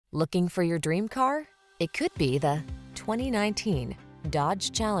Looking for your dream car? It could be the 2019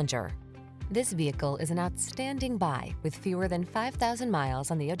 Dodge Challenger. This vehicle is an outstanding buy with fewer than 5,000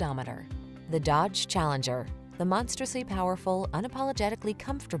 miles on the odometer. The Dodge Challenger, the monstrously powerful, unapologetically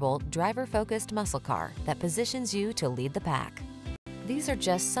comfortable, driver-focused muscle car that positions you to lead the pack. These are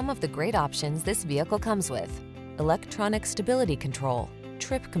just some of the great options this vehicle comes with: electronic stability control,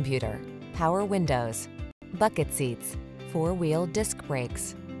 trip computer, power windows, bucket seats, four-wheel disc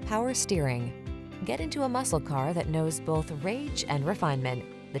brakes, power steering. Get into a muscle car that knows both rage and refinement.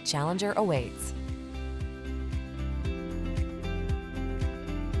 The Challenger awaits.